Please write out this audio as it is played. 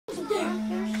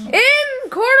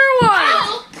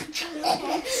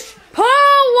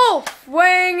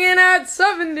at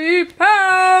 70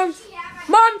 pounds.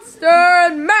 Monster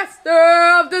and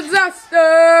master of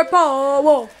disaster, Paul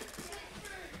Wolf.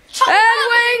 And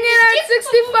weighing in at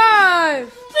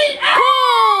 65,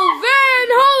 Paul Van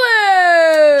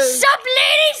Hollen. Sup,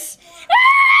 ladies?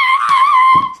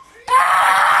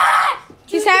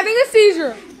 He's having a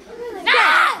seizure.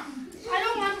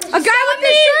 A guy with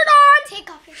his shirt on. Take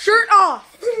off your Shirt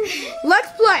off.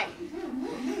 Let's play.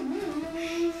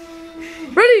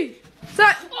 Ready,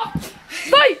 set,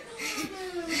 fight.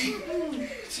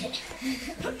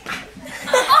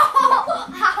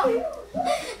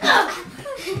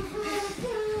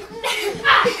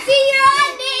 See your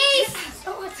undies.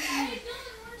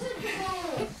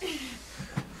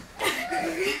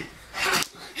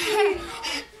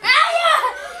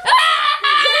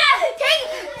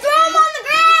 Throw him on the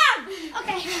ground.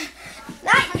 Okay,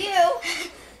 not you.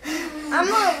 I'm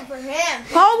over for him.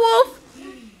 Paul Wolf,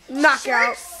 knockout.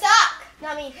 Shirts suck. No,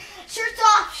 I mean, shirts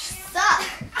off suck.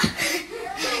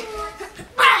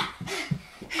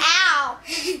 Ow.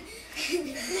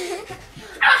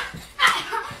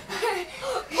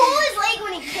 Pull his leg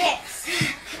when he kicks.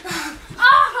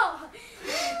 Oh.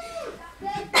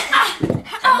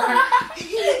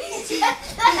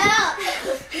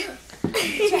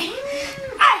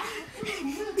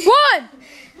 One.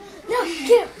 No,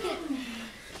 get him.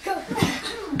 Go.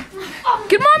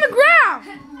 Get him on the ground.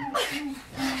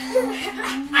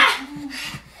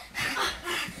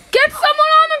 Get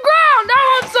someone on the ground. I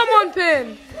want someone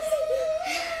pinned.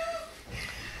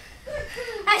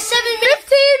 At 7 minutes.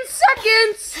 15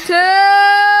 seconds till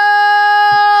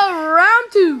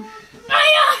round 2.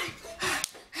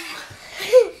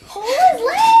 Hold his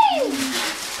leg.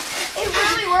 It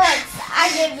really works. I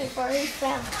did before he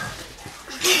fell.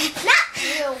 Not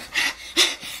you.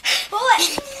 Pull it.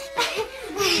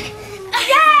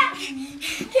 Yeah.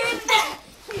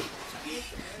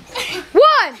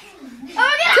 1,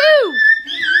 Oh, yeah. 2,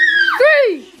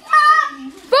 3,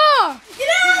 4. Get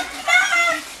up.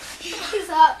 He's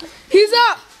up. He's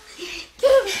up.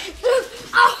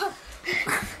 Oh.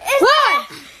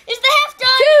 1, Is the half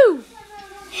done? 2,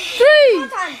 3, One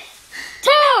time.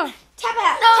 4, Tap it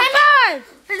out. 5.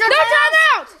 No time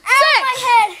out. 6, My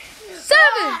head.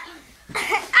 7,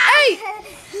 8,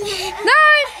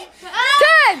 9,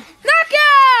 10.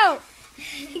 Knockout.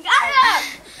 He got up.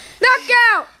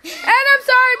 Knockout. And I'm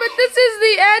sorry, but this is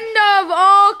the end of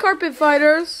all carpet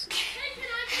fighters.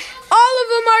 All of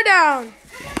them are down.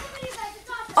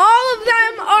 All of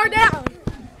them are down.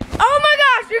 Oh my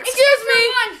gosh, excuse me.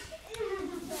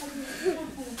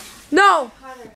 No.